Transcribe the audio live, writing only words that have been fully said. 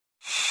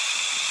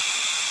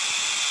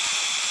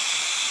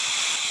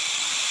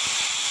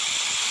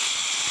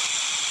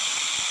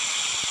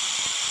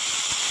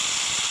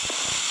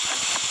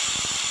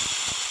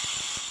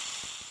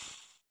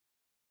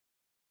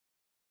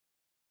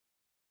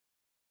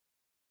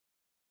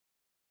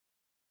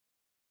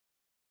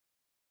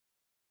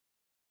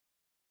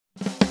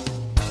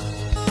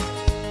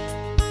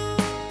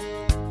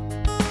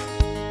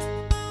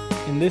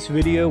this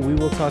video, we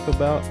will talk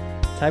about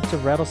types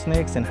of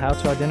rattlesnakes and how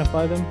to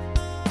identify them,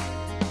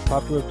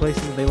 popular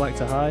places they like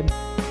to hide,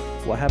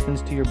 what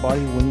happens to your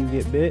body when you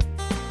get bit,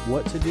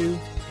 what to do,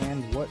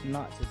 and what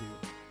not to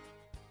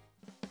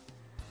do.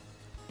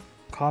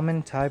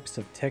 Common types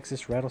of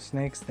Texas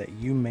rattlesnakes that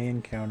you may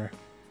encounter.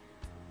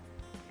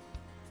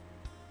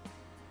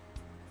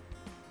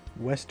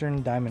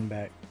 Western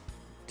Diamondback,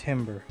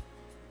 Timber,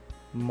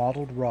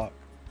 Mottled Rock,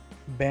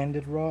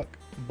 Banded Rock,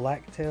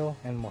 Blacktail,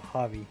 and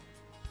Mojave.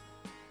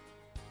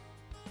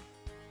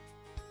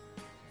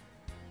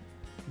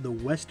 The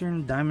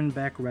Western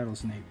Diamondback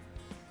Rattlesnake.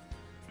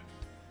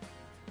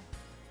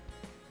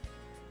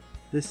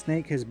 This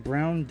snake has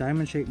brown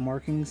diamond-shaped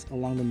markings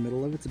along the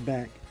middle of its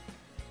back,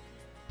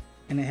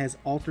 and it has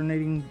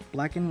alternating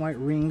black and white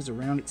rings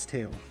around its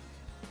tail.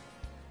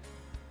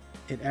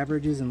 It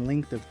averages in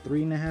length of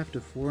 3.5 to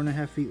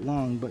 4.5 feet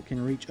long, but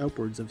can reach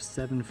upwards of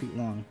 7 feet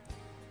long.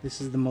 This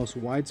is the most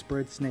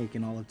widespread snake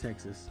in all of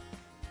Texas.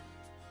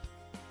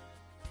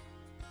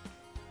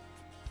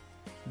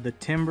 The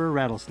Timber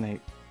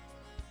Rattlesnake.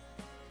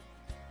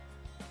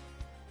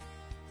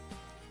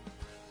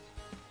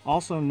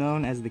 Also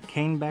known as the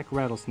caneback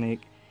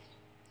rattlesnake,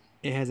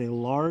 it has a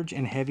large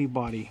and heavy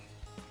body.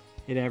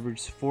 It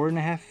averages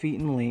 4.5 feet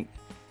in length.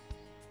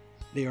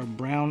 They are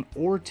brown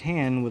or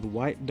tan with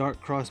white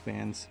dark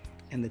crossbands,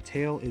 and the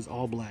tail is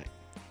all black.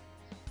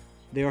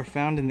 They are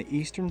found in the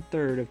eastern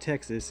third of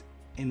Texas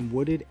in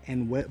wooded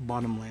and wet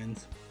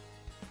bottomlands.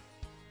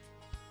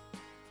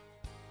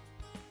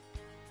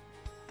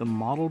 The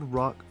Mottled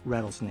Rock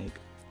Rattlesnake.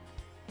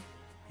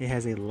 It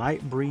has a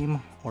light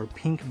bream or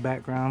pink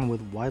background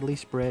with widely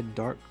spread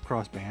dark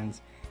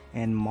crossbands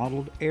and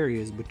mottled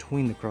areas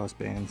between the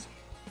crossbands.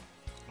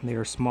 They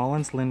are small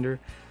and slender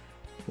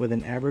with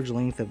an average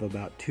length of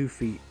about 2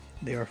 feet.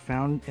 They are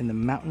found in the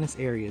mountainous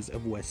areas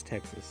of West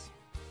Texas.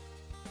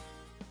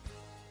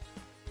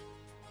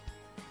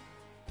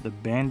 The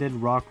Banded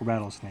Rock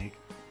Rattlesnake.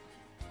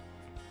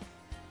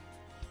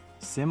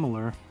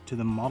 Similar to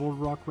the Mottled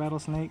Rock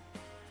Rattlesnake,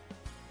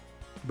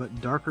 but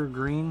darker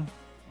green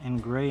and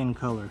gray in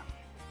color.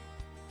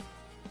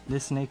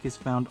 This snake is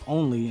found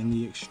only in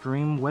the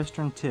extreme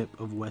western tip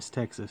of West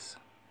Texas.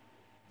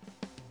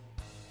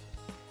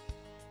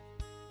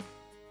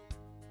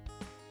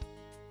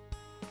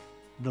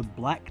 The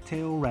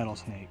Blacktail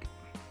Rattlesnake.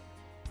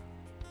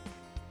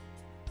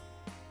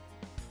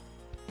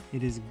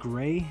 It is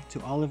gray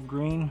to olive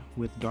green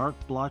with dark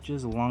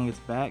blotches along its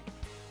back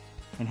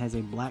and has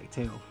a black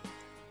tail.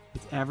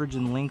 Its average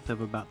in length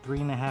of about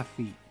 3.5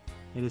 feet.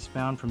 It is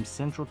found from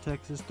central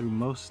Texas through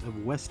most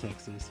of West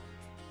Texas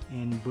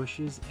in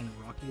bushes and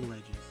rocky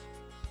ledges.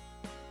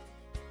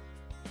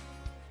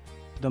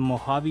 The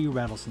Mojave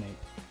Rattlesnake.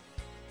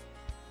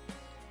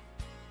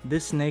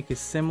 This snake is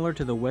similar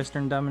to the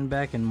Western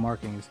Diamondback in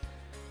markings,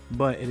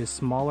 but it is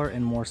smaller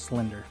and more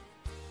slender.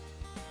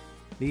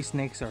 These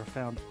snakes are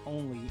found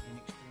only in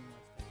extreme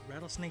west.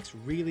 Rattlesnakes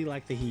really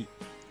like the heat.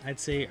 I'd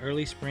say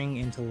early spring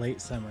into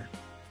late summer.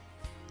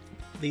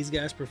 These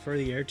guys prefer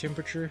the air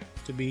temperature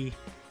to be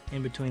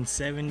in between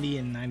 70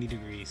 and 90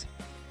 degrees.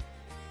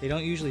 They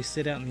don't usually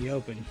sit out in the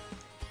open.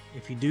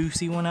 If you do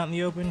see one out in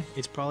the open,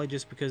 it's probably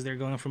just because they're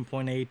going from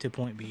point A to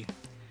point B.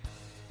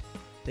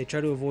 They try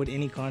to avoid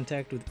any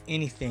contact with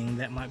anything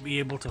that might be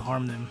able to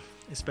harm them,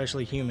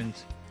 especially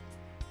humans.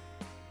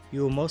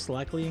 You will most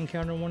likely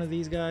encounter one of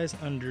these guys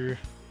under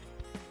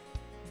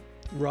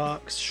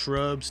rocks,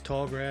 shrubs,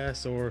 tall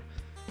grass, or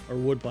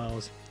wood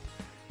piles,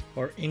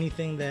 or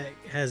anything that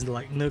has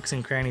like nooks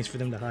and crannies for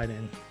them to hide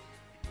in.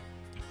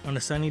 On a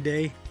sunny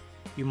day,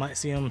 you might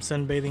see them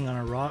sunbathing on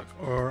a rock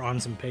or on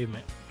some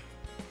pavement.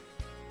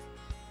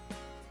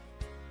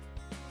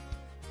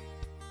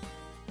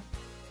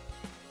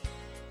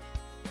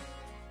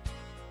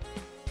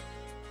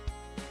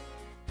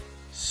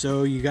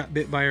 So you got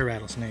bit by a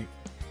rattlesnake.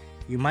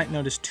 You might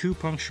notice 2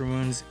 puncture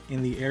wounds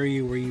in the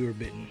area where you were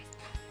bitten.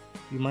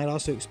 You might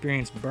also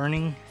experience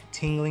burning,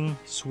 tingling,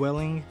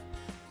 swelling,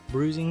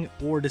 bruising,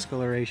 or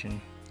discoloration.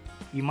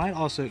 You might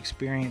also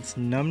experience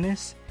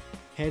numbness,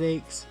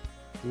 headaches,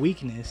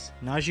 weakness,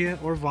 nausea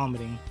or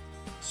vomiting,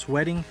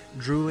 sweating,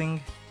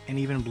 drooling, and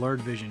even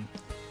blurred vision.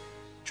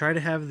 Try to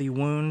have the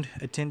wound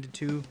attended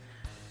to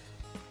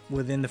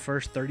within the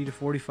first 30 to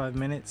 45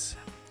 minutes.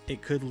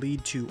 It could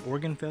lead to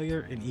organ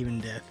failure and even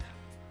death.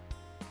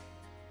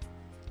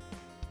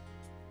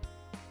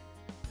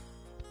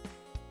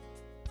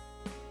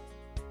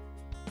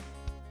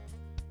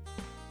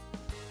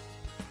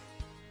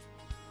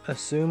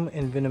 Assume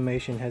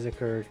envenomation has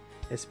occurred,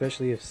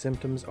 especially if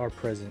symptoms are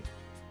present.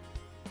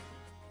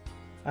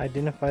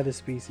 Identify the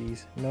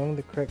species. Knowing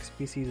the correct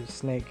species of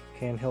snake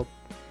can help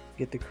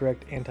get the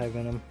correct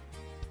antivenom.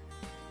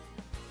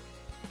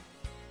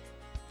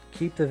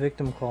 Keep the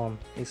victim calm.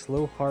 A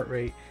slow heart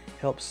rate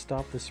helps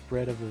stop the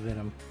spread of the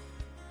venom.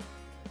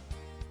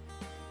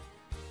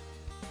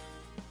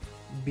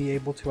 Be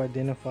able to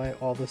identify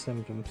all the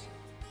symptoms.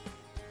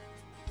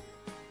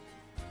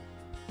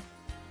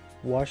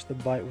 Wash the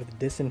bite with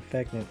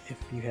disinfectant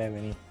if you have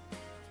any.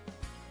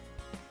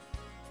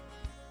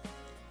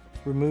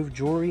 Remove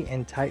jewelry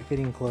and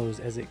tight-fitting clothes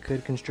as it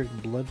could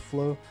constrict blood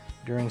flow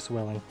during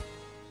swelling.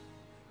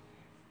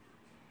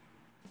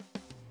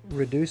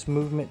 Reduce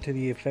movement to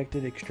the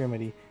affected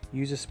extremity.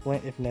 Use a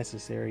splint if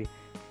necessary.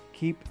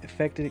 Keep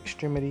affected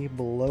extremity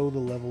below the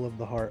level of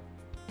the heart.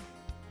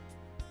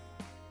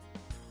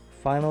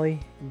 Finally,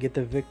 get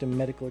the victim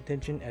medical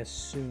attention as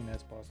soon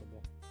as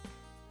possible.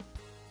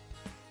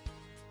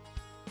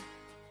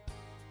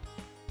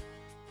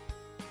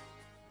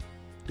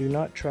 Do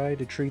not try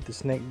to treat the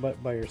snake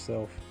bite by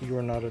yourself. You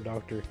are not a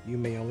doctor. You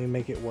may only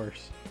make it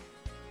worse.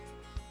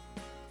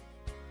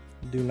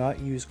 Do not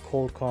use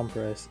cold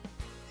compress.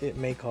 It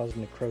may cause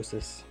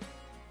necrosis.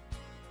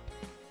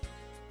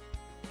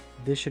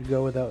 This should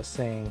go without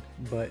saying,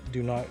 but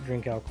do not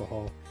drink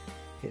alcohol.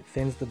 It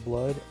thins the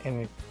blood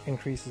and it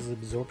increases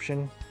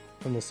absorption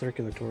from the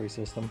circulatory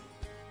system.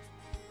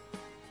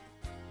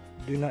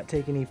 Do not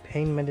take any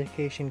pain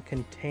medication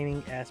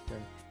containing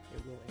aspirin.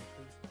 It will increase.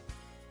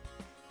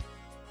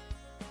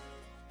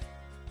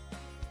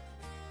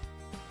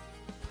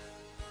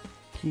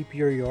 Keep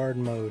your yard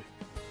mowed.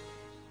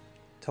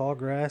 Tall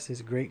grass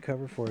is great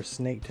cover for a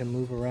snake to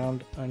move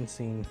around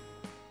unseen.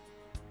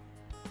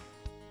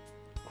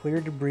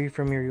 Clear debris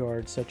from your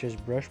yard such as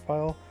brush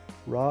pile,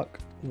 rock,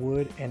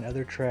 wood, and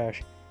other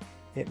trash.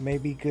 It may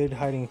be a good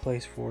hiding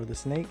place for the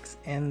snakes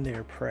and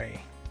their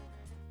prey.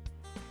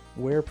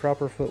 Wear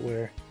proper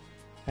footwear.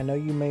 I know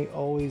you may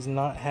always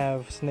not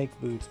have snake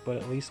boots, but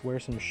at least wear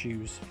some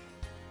shoes.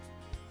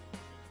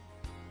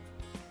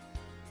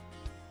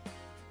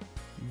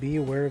 Be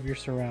aware of your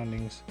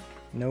surroundings.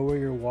 Know where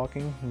you're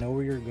walking, know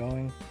where you're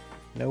going,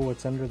 know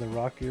what's under the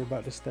rock you're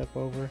about to step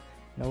over,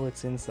 know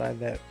what's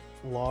inside that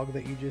log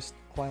that you just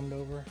climbed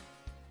over.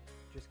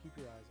 Just keep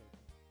your eyes open.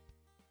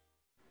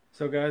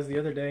 So guys, the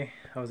other day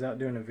I was out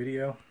doing a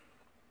video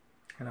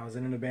and I was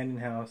in an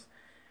abandoned house.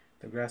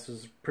 The grass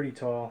was pretty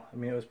tall. I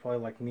mean, it was probably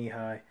like knee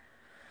high.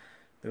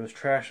 There was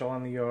trash all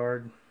in the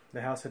yard.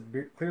 The house had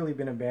clearly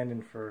been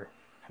abandoned for,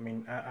 I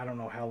mean, I don't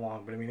know how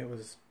long, but I mean, it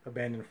was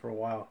abandoned for a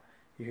while.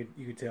 You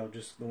could tell,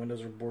 just the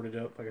windows were boarded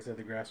up. Like I said,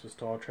 the grass was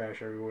tall,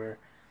 trash everywhere.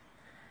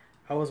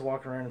 I was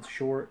walking around in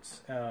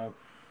shorts,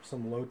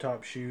 some low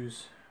top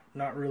shoes,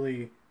 not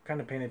really kind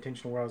of paying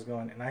attention to where I was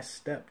going, and I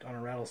stepped on a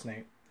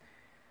rattlesnake.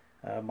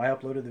 I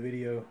uploaded the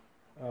video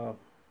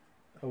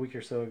a week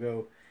or so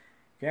ago.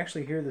 You can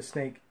actually hear the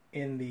snake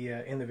in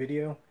the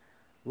video.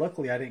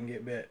 Luckily, I didn't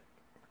get bit.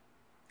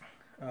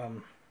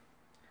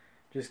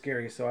 Just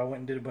scary. So I went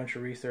and did a bunch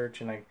of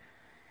research, and I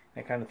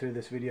kind of threw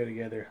this video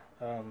together.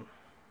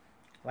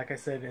 Like I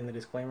said in the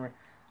disclaimer,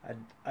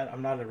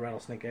 I'm not a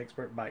rattlesnake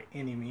expert by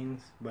any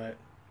means, but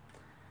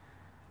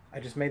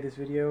I just made this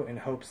video in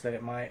hopes that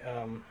it might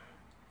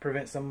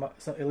prevent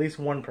at least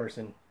one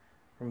person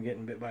from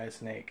getting bit by a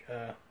snake,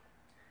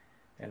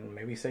 and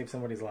maybe save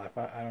somebody's life.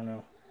 I don't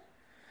know.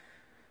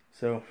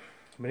 So,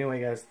 but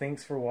anyway, guys,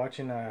 thanks for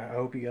watching. I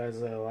hope you guys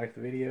liked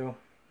the video.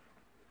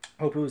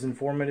 Hope it was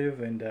informative,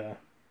 and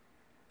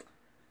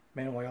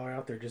man, while y'all are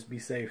out there, just be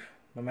safe.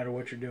 No matter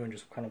what you're doing,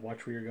 just kind of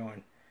watch where you're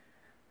going.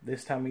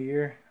 This time of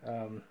year,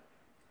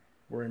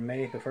 we're in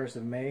May, the 1st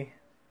of May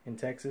in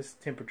Texas.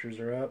 Temperatures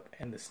are up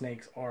and the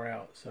snakes are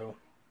out, so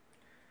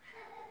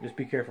just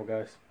be careful,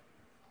 guys.